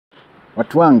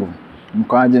Watu wangu,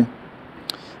 mkoaje?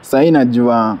 Sasa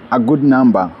najua a good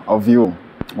number of you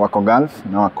wako Gulf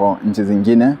na wako nchi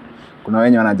zingine. Kuna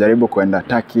wenye wanajaribu kuenda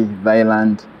Turkey,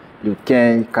 Thailand, UK,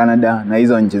 Canada na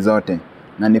hizo nchi zote.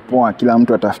 Na ni poa kila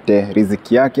mtu atafute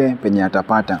riziki yake penye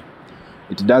atapata.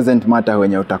 It doesn't matter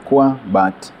wenye utakuwa,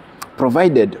 but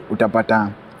provided utapata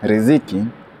riziki,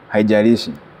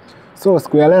 haijalishi. So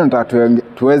siku ya leo nataka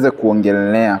tuweze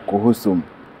kuongelelea kuhusu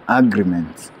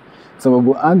agreements.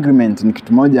 Sababu agreement ni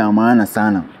kitu moja ya maana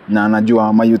sana na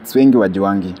najua mayouths wengi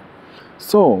wajuangi.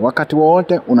 So wakati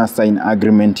wowote una sign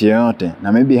agreement yoyote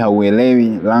na maybe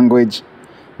hauelewi language,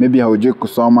 maybe haujui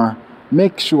kusoma,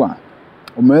 make sure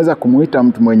umeweza kumuita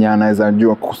mtu mwenye anaweza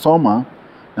jua kusoma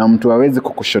na mtu hawezi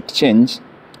kukushort change,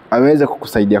 aweze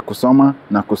kukusaidia kusoma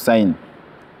na kusign.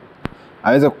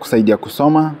 Aweze kukusaidia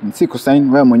kusoma, si kusign,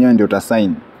 wewe mwenyewe ndio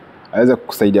utasign. Aweze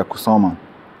kukusaidia kusoma.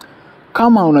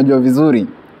 Kama unajua vizuri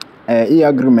hii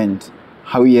agreement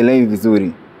hauielewi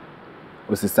vizuri,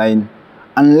 usisign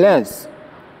unless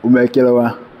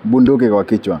umewekelewa bunduki kwa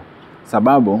kichwa.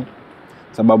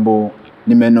 Sababu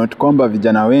nimenote kwamba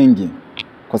vijana wengi,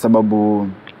 kwa sababu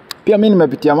pia mimi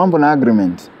nimepitia mambo na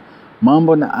agreement.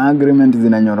 Mambo na agreement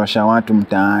zinanyorosha watu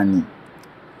mtaani.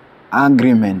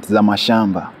 Agreement za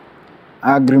mashamba,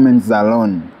 agreement za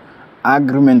loan,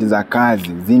 agreement za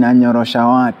kazi zinanyorosha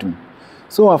watu.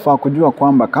 So wafaa kujua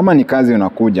kwamba kama ni kazi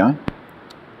unakuja,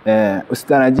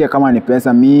 usitarajie kama ni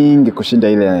pesa mingi kushinda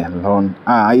ile loan,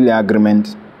 ile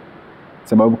agreement.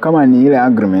 Sababu kama ni ile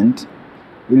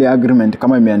agreement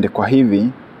kama imeandikwa hivi,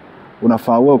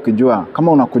 unafaa uwe ukijua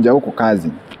kama unakuja huko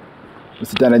kazi,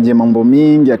 usitarajie mambo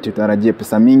mingi, ati utarajie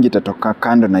pesa mingi itatoka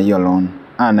kando na hiyo loan,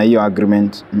 na hiyo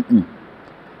agreement.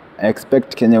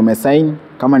 Expect kenye umesign,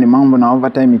 kama ni mambo na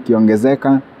overtime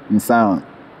ikiongezeka, ni sawa.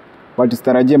 But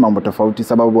usitarajie mambo tofauti,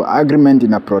 sababu agreement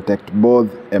ina protect both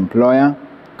employer,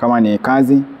 kama ni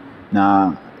kazi,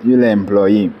 na yule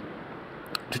employee.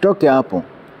 Tutoke hapo,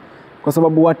 kwa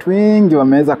sababu watu wengi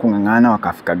wameweza kung'ang'ana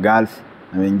wakafika Gulf,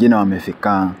 na wengine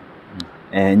wamefika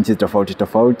nchi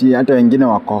tofauti, hata wengine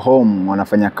wako home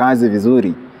wanafanya kazi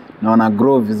vizuri na wana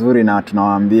grow vizuri, na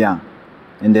tunawaambia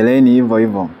endeleeni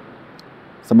hivyo.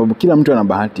 Sababu kila mtu ana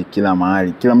bahati kila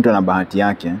mahali, kila mtu ana bahati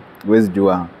yake. Huwezi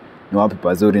jua ni wapi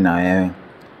pazuri na wewe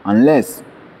unless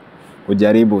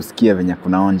ujaribu usikie venye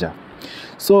kunaonja.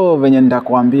 So venye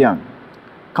nitakwambia,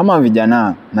 kama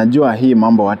vijana, najua hii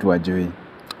mambo watu wajui.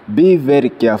 Be very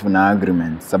careful na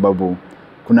agreement, sababu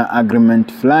kuna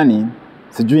agreement fulani,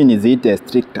 sijui niziite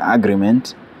strict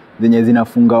agreement, zenye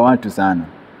zinafunga watu sana.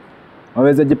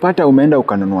 Waweza jipata umeenda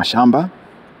ukanunua shamba,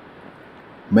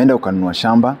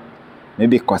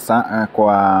 maybe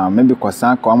kwa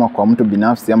sako ama kwa mtu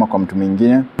binafsi ama kwa mtu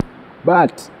mwingine,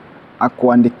 but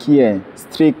akuandikie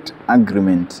strict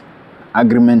agreement.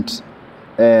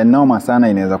 Noma sana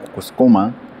inaweza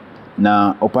kukusukuma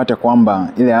na upate kwamba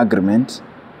ile agreement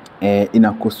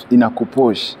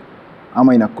inakupush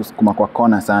ama inakusukuma kwa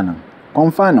kona sana. Kwa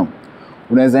mfano,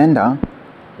 unaweza enda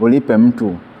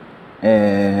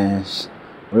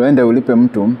ulipe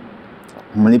mtu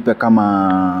mlipe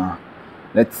kama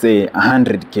let's say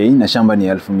 100k na shamba ni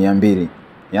 200,000,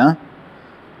 yeah?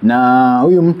 Na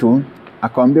huyu mtu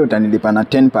akwambia utanilipa na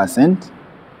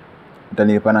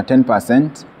 10%,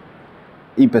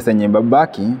 hii pesa yenye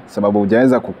babaki, sababu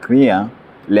hujaweza kuclear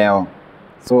leo.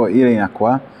 So ile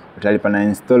inakuwa utalipa na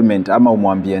installment, ama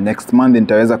umwambie next month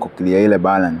nitaweza kuclear ile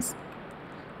balance.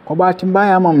 Kwa bahati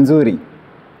mbaya ama mzuri,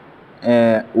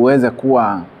 uweze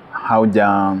kuwa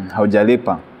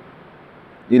haujalipa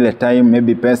ile time,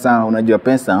 maybe pesa, unajua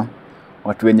pesa,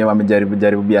 watu wenye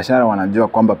wamejaribu biashara wanajua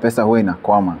kwamba pesa huwa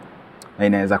inakwama. Na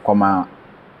inaweza kwama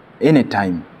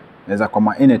anytime.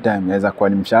 Inaweza kuwa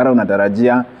ni mshahara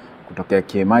unatarajia kutokea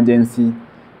emergency,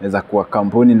 inaweza kuwa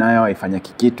kampuni nayo ifanye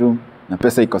kitu na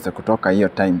pesa ikose kutoka hiyo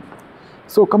time.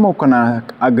 So kama uko na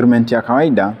agreement ya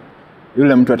kawaida,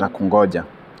 yule mtu atakungoja.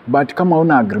 But kama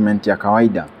una agreement ya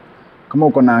kawaida, kama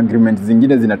uko na agreement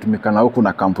zingine zinatumika na huku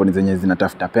na kampuni zenye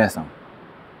zinatafuta pesa,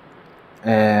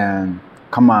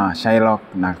 kama Shylock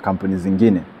na kampuni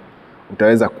zingine,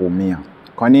 utaweza kuumia.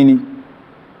 Kwa nini?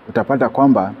 Utapata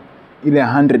kwamba ile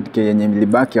 100k yenye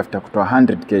ilibaki after kutoa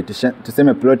 100k,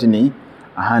 tuseme plot ni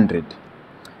 100.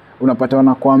 Unapata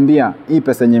wanakuambia hii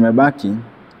pesa yenye imebaki,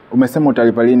 umesema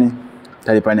utalipa lini?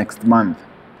 Utalipa next month.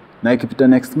 Na ikipita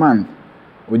next month,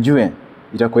 ujue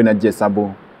itakuwa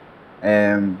inajihesabu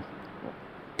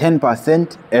 10%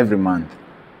 every month.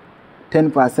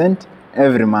 10%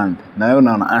 every month. Na wewe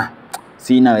unaona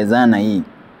si inawezana hii.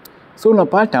 So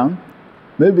unapata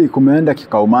maybe kumeenda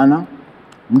kikaumana,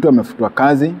 mtu amefutwa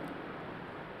kazi,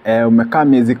 umekaa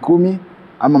miezi 10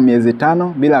 ama miezi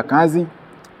 5 bila kazi,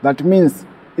 That means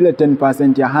ile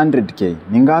 10% ya 100k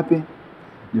ni ngapi?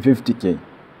 Ni 50k.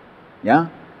 Yeah?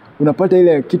 Unapata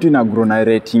ile kitu ina grow na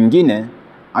rate nyingine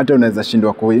hata unaweza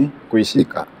shindwa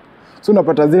kuishika. So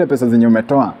unapata zile pesa zenye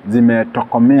umetoa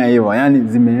zimetokomea hivyo, yani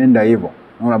zimeenda hivyo.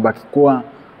 Na unabaki kuwa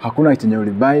hakuna kitu yenye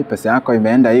ulibai, pesa yako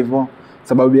imeenda hivyo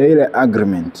sababu ya ile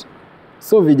agreement.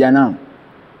 So vijana,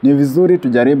 ni vizuri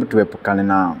tujaribu tuepukane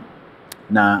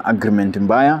na agreement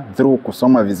mbaya through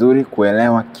kusoma vizuri,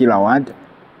 kuelewa kila word.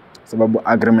 Sababu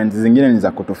agreement zingine ni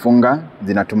za kutufunga,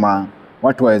 zinatuma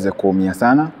watu waweze kuumia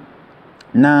sana.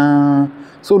 Na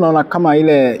so unaona kama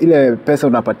ile pesa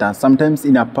unapata sometimes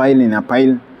ina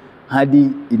pile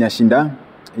hadi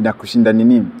inakushinda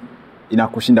nini?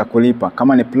 Inakushinda kulipa.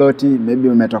 Kama ni ploti, maybe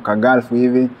umetoka Gulf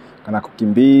hivi, kana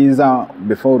kukimbiza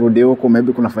before urudi huko,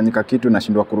 maybe kunafanyika kitu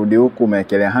unashindwa kurudi huko,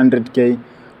 umewekelea 100k,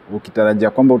 ukitarajia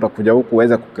kwamba utakuja huko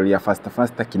uweze kuclear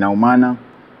faster kinaumana.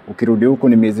 Ukirudi huko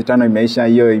ni miezi 5 imeisha,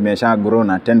 hiyo imesha grow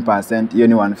na 10%, hiyo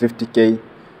ni 150k.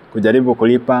 Kujaribu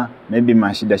kulipa maybe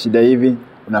mashida hivi,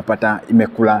 unapata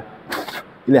imekula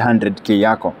ile 100k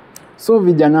yako. So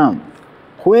vijana,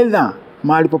 whether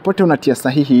mahali popote unatia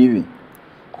sahihi hivi,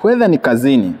 whether ni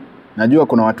kazini, najua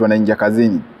kuna watu wanaingia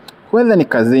kazini, whether ni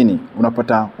kazini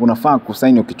unapata unafaa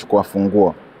kusaini ukichukua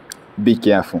funguo, be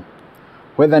careful.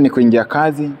 Whether ni kuingia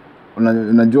kazi,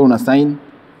 unajua una sign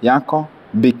yako,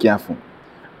 be careful.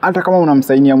 Hata kama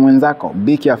unamsainia mwenzako,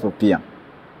 be careful pia.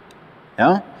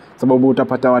 Yeah? Sababu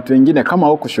utapata watu wengine kama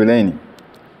huko shuleni,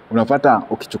 unapata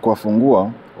ukichukua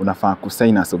funguo unafaa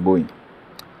kusaini asubuhi.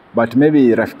 But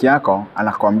maybe rafiki yako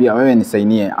anakuambia wewe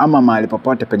nisainie, ama mahali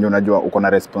popote penye unajua uko na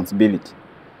responsibility,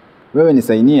 wewe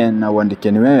nisainie na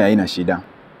uandike ni wewe, haina shida.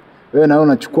 Wewe na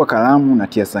unachukua kalamu na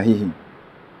tia sahihi.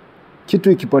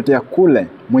 Kitu ikipotea kule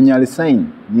mwenye alisign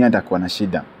ni atakuwa na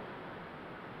shida.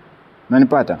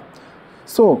 Unanipata?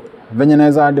 So venye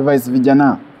naweza advise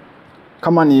vijana,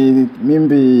 kama ni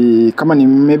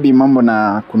maybe mambo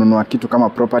na kununua kitu kama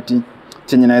property,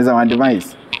 chenye naweza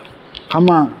advise,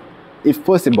 kama if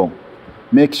possible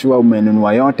make sure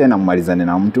umenunua yote na mmalizane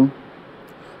na mtu.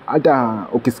 Hata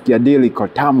ukisikia deal iko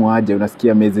tamu aje,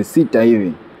 unasikia miezi 6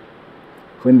 hivi,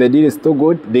 when the deal is too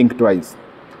good, think twice.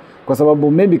 Kwa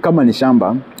sababu maybe kama ni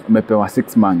shamba umepewa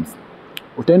 6 months,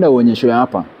 utaenda uonyeshwe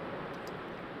hapa,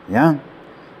 yeah,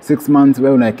 6 months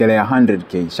wewe unaekelea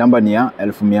 100k, shamba ni ya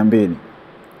 1200.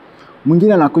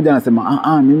 Mwingine anakuja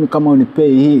anasema mimi kama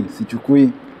unipei hii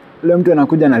sichukui. Ule mtu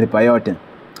anakuja analipa yote.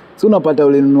 So unapata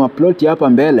ulinunua plot hapa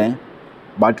mbele,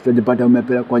 but utajipata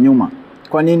umepeleka kwa nyuma.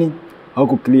 Kwa nini?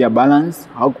 Hauku clear balance,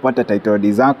 haukupata title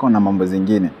deed zako na mambo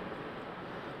zingine.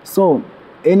 So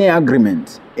any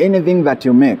agreement, anything that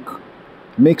you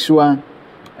make sure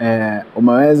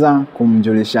umeweza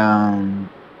kumjulisha,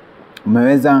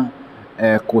 umeweza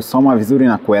kusoma vizuri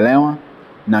na kuelewa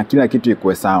na kila kitu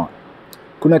ikuwe sawa.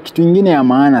 Kuna kitu kingine ya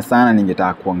maana sana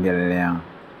ningetaka kuongelelea.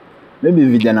 Maybe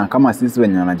vijana kama sisi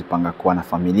wenye wanajipanga kuwa na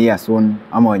familia soon,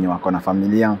 ama wenye wako na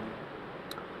familia.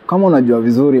 Kama unajua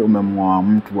vizuri umemuoa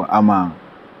mtu, ama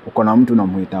uko na mtu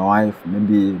unamuita wife,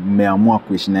 maybe mmeamua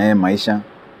kuishi na yeye maisha,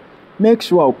 make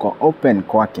sure uko open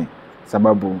kwake.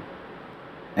 Sababu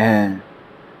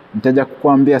nitaja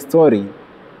kukuambia story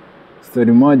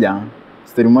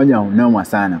moja unoma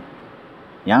sana.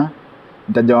 Yeah?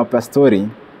 Nitaja wapa story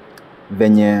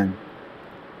venye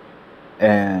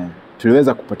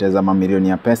tuliweza kupoteza mamilioni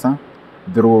ya pesa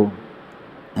through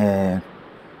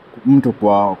mtu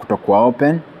kutokuwa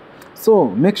open. So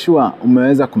make sure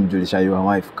umeweza kumjulisha your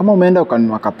wife. Kama umeenda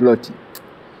ukanunua kaploti,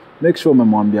 make sure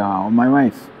umemwambia my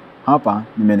wife, hapa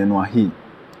nimenunua hii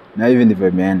na hivi ndivyo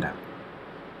imeenda.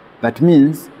 That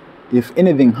means if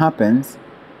anything happens,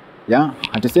 yeah,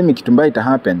 hatusemi kitu mbaya ita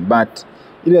happen, but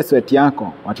ile sweat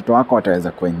yako watoto wako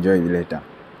wataweza kuenjoy later.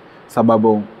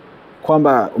 Sababu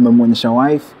kwamba umemwonyesha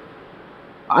wife,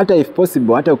 hata if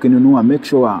possible, hata ukinunua make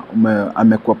sure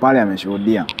amekuwa pale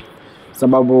ameshuhudia.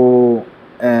 Sababu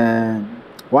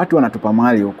watu wanatupa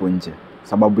mali huko nje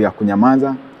sababu ya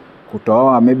kunyamaza,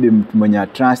 kutoa maybe mtu mwenye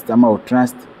trust ama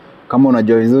utrust. Kama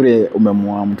unajua vizuri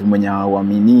umemuoa mtu mwenye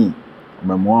hauamini,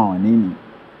 umemuoa nini,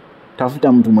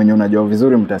 tafuta mtu mwenye unajua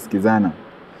vizuri mtasikizana.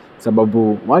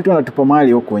 Sababu watu wanatupa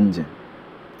mali huko nje.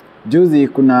 Juzi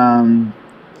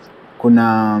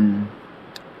kuna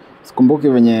sikumbuki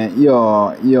venye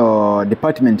hiyo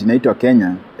department inaitwa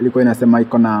Kenya ilikuwa inasema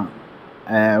iko na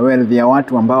wealth ya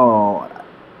watu ambao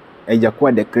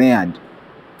haijakuwa declared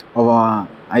over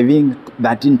I think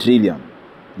 13 trillion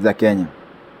za Kenya.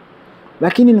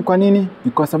 Lakini ni kwa nini?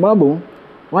 Ni kwa sababu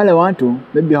wale watu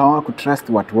maybe hawakutrust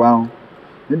watu wao,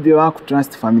 maybe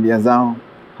hawakutrust familia zao,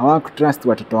 hawakutrust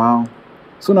watoto wao.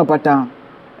 So unapata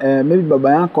maybe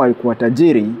baba yako alikuwa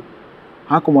tajiri,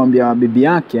 hakumwambia bibi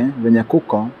yake venye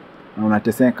kuko na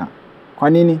unateseka. Kwa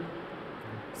nini?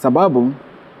 Sababu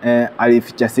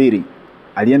alificha siri.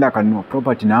 Alienda akanunua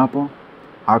property na hapo,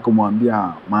 hakumwambia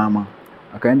mama.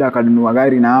 Akaenda akanunua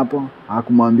gari na hapo,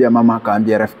 hakumwambia mama,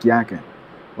 akaambia rafiki yake.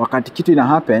 Wakati kitu ina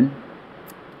happen,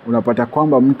 unapata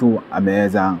kwamba mtu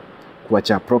ameweza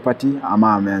kuacha property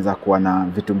ama ameweza kuwa na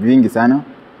vitu vingi sana,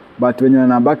 but wenye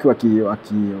wanabaki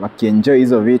waki-enjoy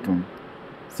hizo vitu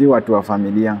si watu wa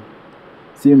familia,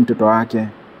 si mtoto wake.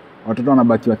 Watoto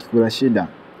wanabaki wakikula shida.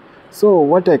 So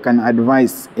what I can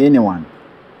advise anyone,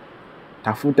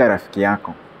 tafuta rafiki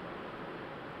yako.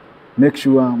 Make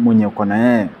sure mwenye uko na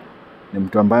yeye ni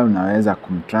mtu ambaye unaweza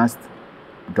kumtrust,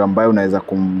 mtu ambaye unaweza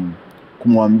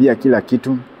kumwambia kila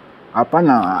kitu.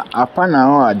 Hapana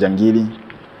oa jangili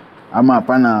ama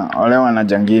hapana olewa na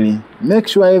jangili. Make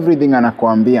sure everything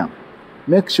anakuambia.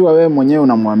 Make sure wewe mwenyewe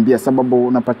unamwambia, sababu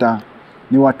unapata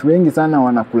ni watu wengi sana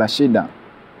wanakula shida.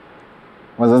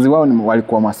 Wazazi wao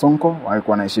walikuwa masonko,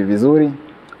 walikuwa wanaishi vizuri,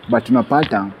 but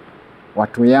unapata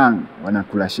watu young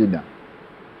wanakula shida.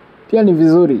 Pia ni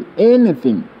vizuri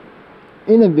anything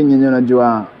yenye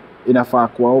unajua inafaa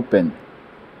kuwa open,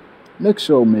 make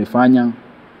sure umeifanya.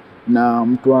 Na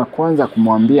mtu wa kwanza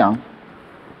kumwambia,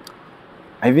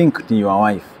 I think ni your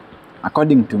wife.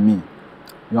 According to me,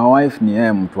 your wife ni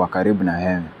yeye mtu wa karibu na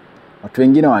yeye. Watu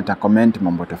wengine watacomment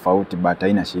mambo tofauti, but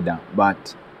haina shida, but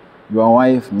your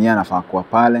wife ni yeye anafaa kuwa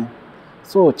pale.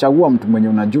 So chagua mtu mwenye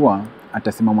unajua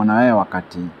atasimama na wewe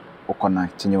wakati uko na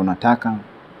chenye unataka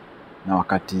na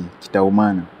wakati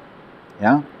kitaumana.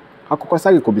 Yeah?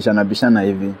 Hakukosagi kubishana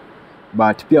hivi,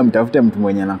 but pia mtafute mtu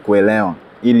mwenye anakuelewa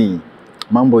ili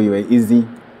mambo iwe easy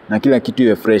na kila kitu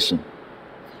iwe fresh.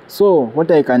 So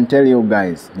what I can tell you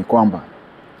guys ni kwamba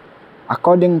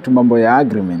according to mambo ya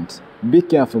agreement, be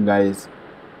careful guys.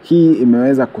 Hii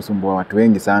imeweza kusumbua watu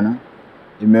wengi sana,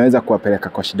 imeweza kuwapeleka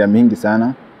kwa shida mingi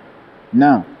sana.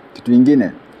 Na kitu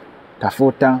kingine,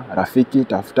 tafuta rafiki,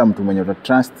 tafuta mtu mwenye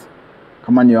utatrust.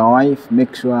 Kama ni your wife,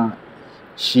 make sure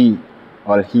she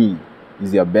or he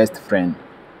is your best friend.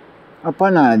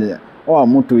 Hapana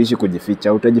mtu ishi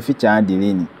kujificha. Utajificha hadi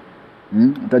lini?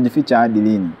 Utajificha hadi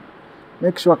lini?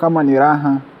 Make sure kama ni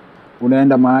raha,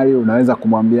 unaenda mahali, unaweza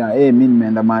kumwambia, mimi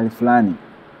nimeenda mahali fulani.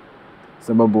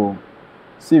 Sababu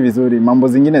si vizuri, mambo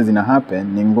zingine zina happen,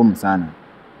 ni ngumu sana.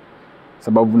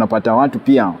 Sababu unapata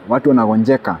watu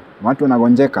wanagonjeka.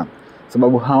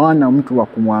 Sababu hawana mtu wa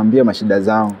kumwambia mashida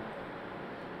zao.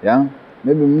 Yeah?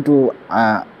 Maybe mtu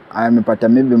amepata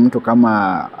mtu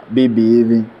kama bibi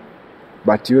hivi,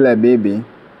 but yule bibi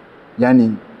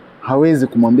yani hawezi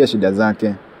kumwambia shida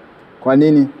zake. Kwa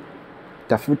nini?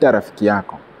 Tafuta rafiki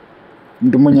yako,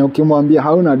 mtu mwenye ukimwambia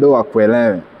hauna doa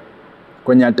kuelewe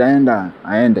kwenye ataenda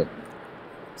aende.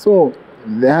 So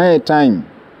the high time,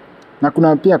 na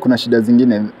kuna shida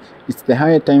zingine, it's the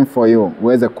high time for you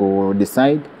uweze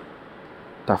decide.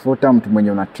 Tafuta mtu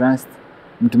mwenye una trust,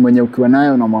 mtu mwenye ukiwa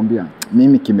naye unamwambia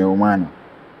mimi kimeumana,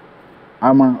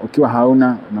 ama ukiwa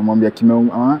hauna unamwambia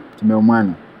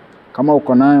kimeumana. Kama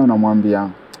uko naye unamwambia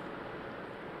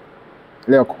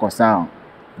leo kuko sawa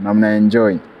na mna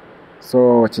enjoy.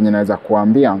 So chenye naweza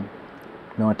kuambia,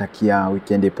 nawatakia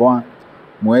weekend poa,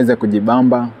 muweze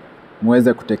kujibamba,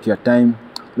 muweze kutake your time.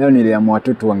 Leo niliamua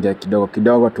tu tuongee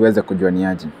kidogo tuweze kujua ni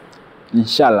aje.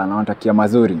 Inshallah nawatakia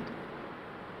mazuri.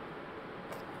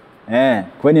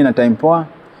 Kweni na time poa,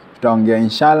 tutaongea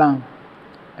inshallah.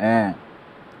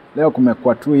 Leo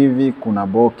kumekuwa tu hivi, kuna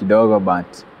kidogo, but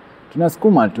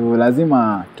tunasukuma tu,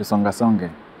 lazima tusonge.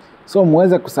 So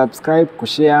muweze kusubscribe,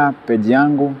 kushare page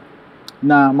yangu.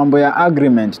 Na mambo ya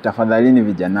agreement, tafadhalini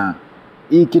vijana,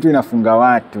 hii kitu inafunga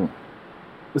watu.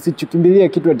 Usichukimbilie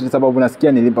kitu ati sababu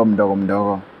nasikia nilipa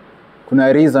mdogo.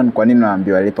 Kuna reason kwa nini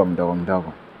naambiwa lipa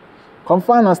mdogo. Kwa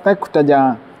mfano, sitaki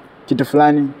kutaja kitu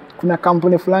fulani, kuna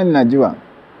kampuni fulani najua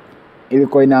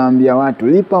ilikuwa inaambia watu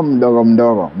lipa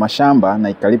mdogo mashamba, na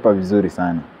ikalipa vizuri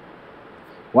sana.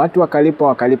 Watu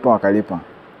wakalipa.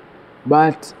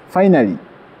 But finally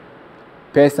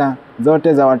pesa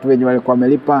zote za watu wengi walikuwa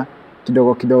wamelipa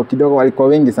kidogo walikuwa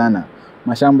wengi sana.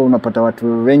 Mashamba unapata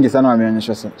watu wengi sana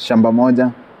wameonyeshwa shamba moja,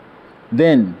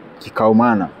 then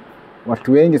kikaumana.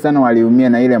 Watu wengi sana waliumia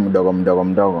na ile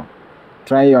mdogo.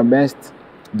 Try your best.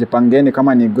 Jipangeni,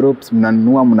 kama ni groups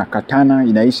mnanunua, mnakatana,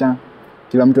 inaisha,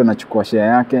 kila mtu anachukua share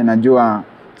yake. Najua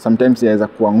sometimes inaweza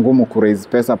kuwa ngumu kuraise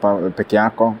pesa peke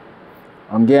yako.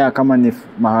 Ongea, kama ni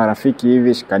marafiki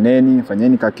hivi, shikaneni,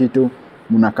 fanyeni kitu,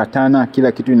 mnakatana,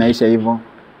 kila kitu inaisha hivyo.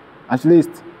 At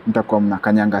least mtakuwa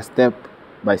mnakanyanga step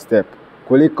by step,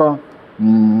 kuliko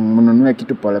mnunue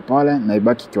kitu pole na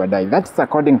ibaki kiwa dai. That's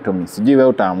according to me. Sijui wewe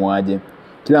utaamuaje.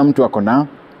 Kila mtu ako na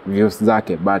views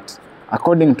zake, but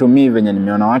according to me, venye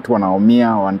nimeona watu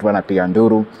wanaumia, watu wanapiga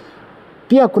nduru.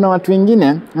 Pia kuna watu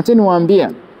wengine, acha niwaambie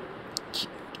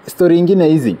story nyingine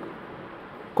hizi.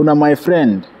 Kuna my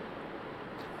friend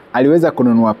aliweza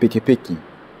kununua pikipiki.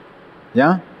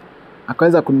 Ya?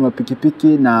 Akaweza kununua pikipiki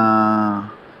na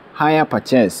hire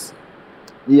purchase.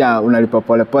 Ya unalipa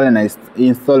pole pole na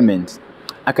installment.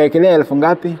 Akaekelea 1000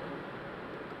 ngapi?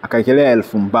 Akaekelea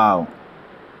 1000 mbao.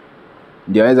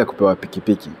 Ndio aweze kupewa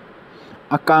pikipiki.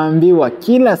 Akaambiwa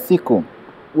kila siku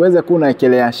uweze kuwa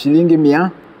unaekelea shilingi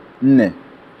 400.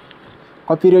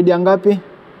 Kwa period ya ngapi?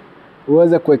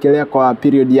 Uweze kuekelea kwa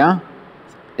period ya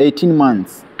 18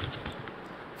 months.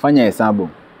 Fanya hesabu.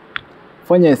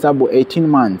 Fanya hesabu 18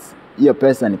 months. Hiyo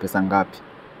pesa ni pesa ngapi?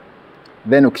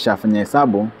 Then ukishafanya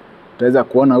hesabu, utaweza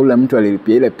kuona ule mtu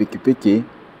alilipia ile pikipiki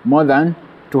more than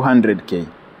 200k.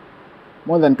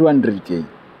 More than 200k.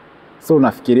 So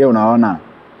unafikiria, unaona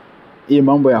hii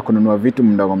mambo ya kununua vitu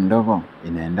mdogo mdogo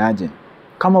inaendaje?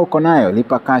 Kama uko nayo,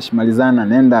 lipa cash, malizana,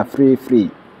 nenda free.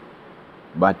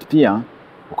 But pia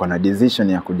uko na decision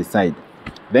ya kudecide.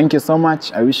 Thank you so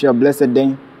much. I wish you a blessed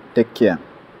day. Take care.